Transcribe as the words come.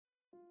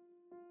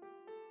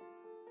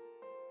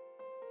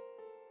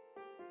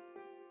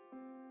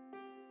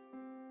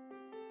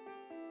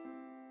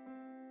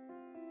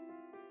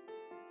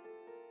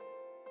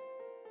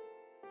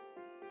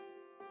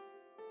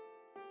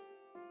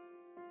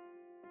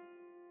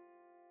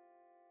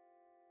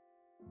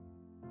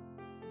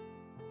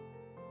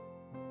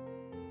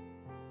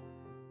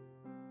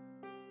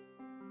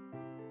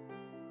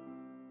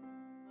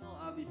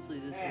Obviously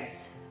this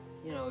is,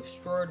 you know,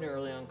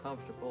 extraordinarily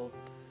uncomfortable.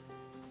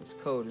 This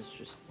coat is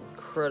just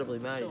incredibly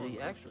matty.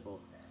 So actually,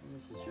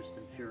 this is just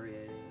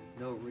infuriating. There's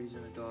no reason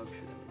a dog should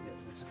ever get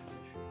in this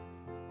condition.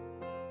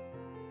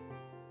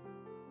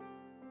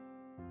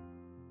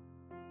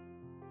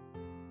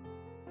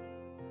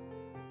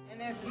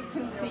 And as you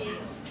can see,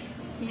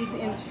 he's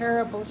in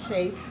terrible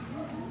shape.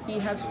 He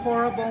has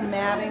horrible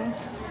matting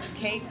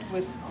caked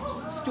with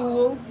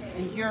stool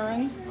and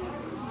urine,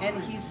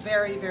 and he's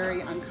very,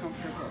 very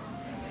uncomfortable.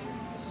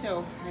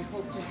 So I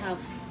hope to have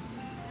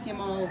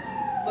him all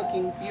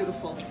looking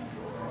beautiful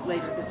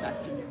later this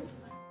afternoon.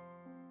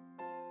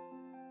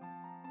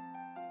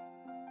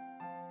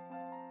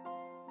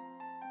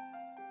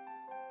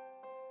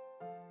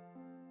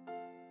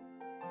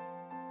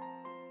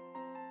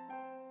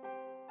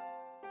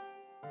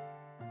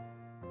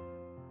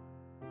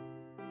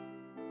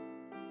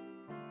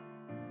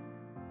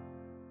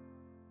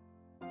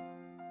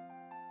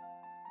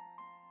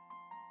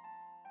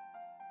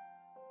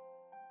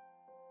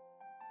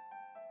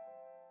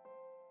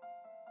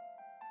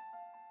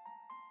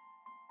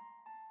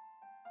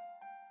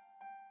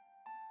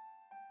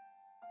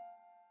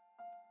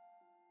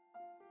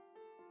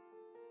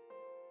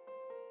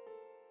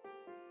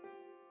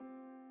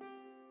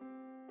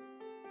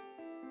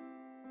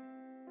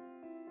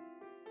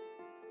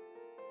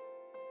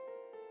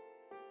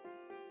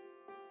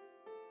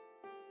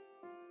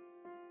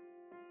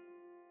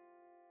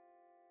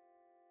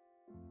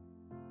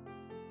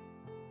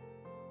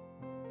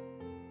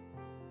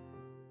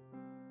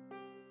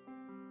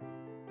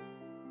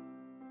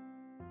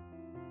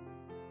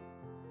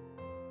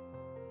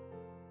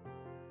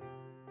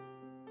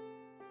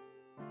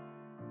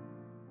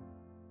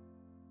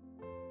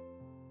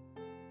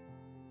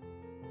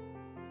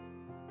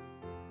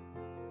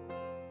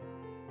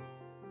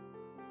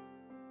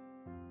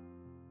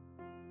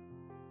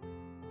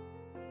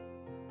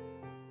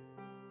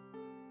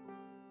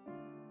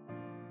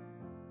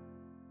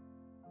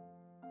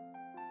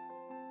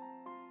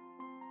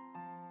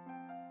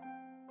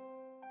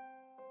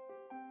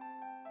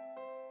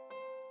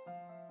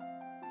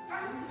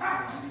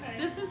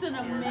 This is an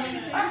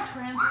amazing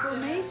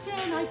transformation.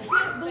 I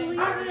can't believe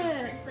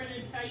it.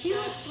 He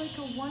looks like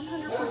a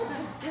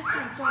 100%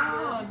 different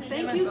dog.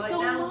 Thank you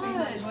so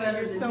much. Well,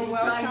 you're so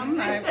welcome.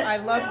 I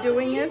love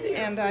doing it,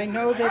 and I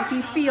know that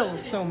he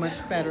feels so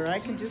much better. I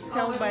can just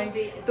tell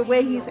by the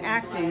way he's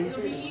acting,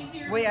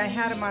 the way I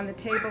had him on the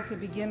table to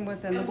begin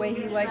with, and the way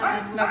he likes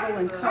to snuggle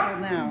and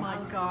cuddle now. Oh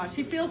my gosh,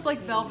 he feels like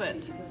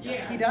velvet.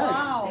 He does.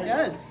 Wow. He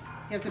does.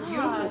 He has a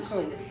beautiful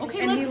coat.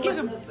 Okay, let's get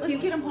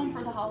him home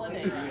for the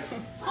holidays.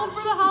 Home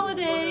for the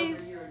holidays.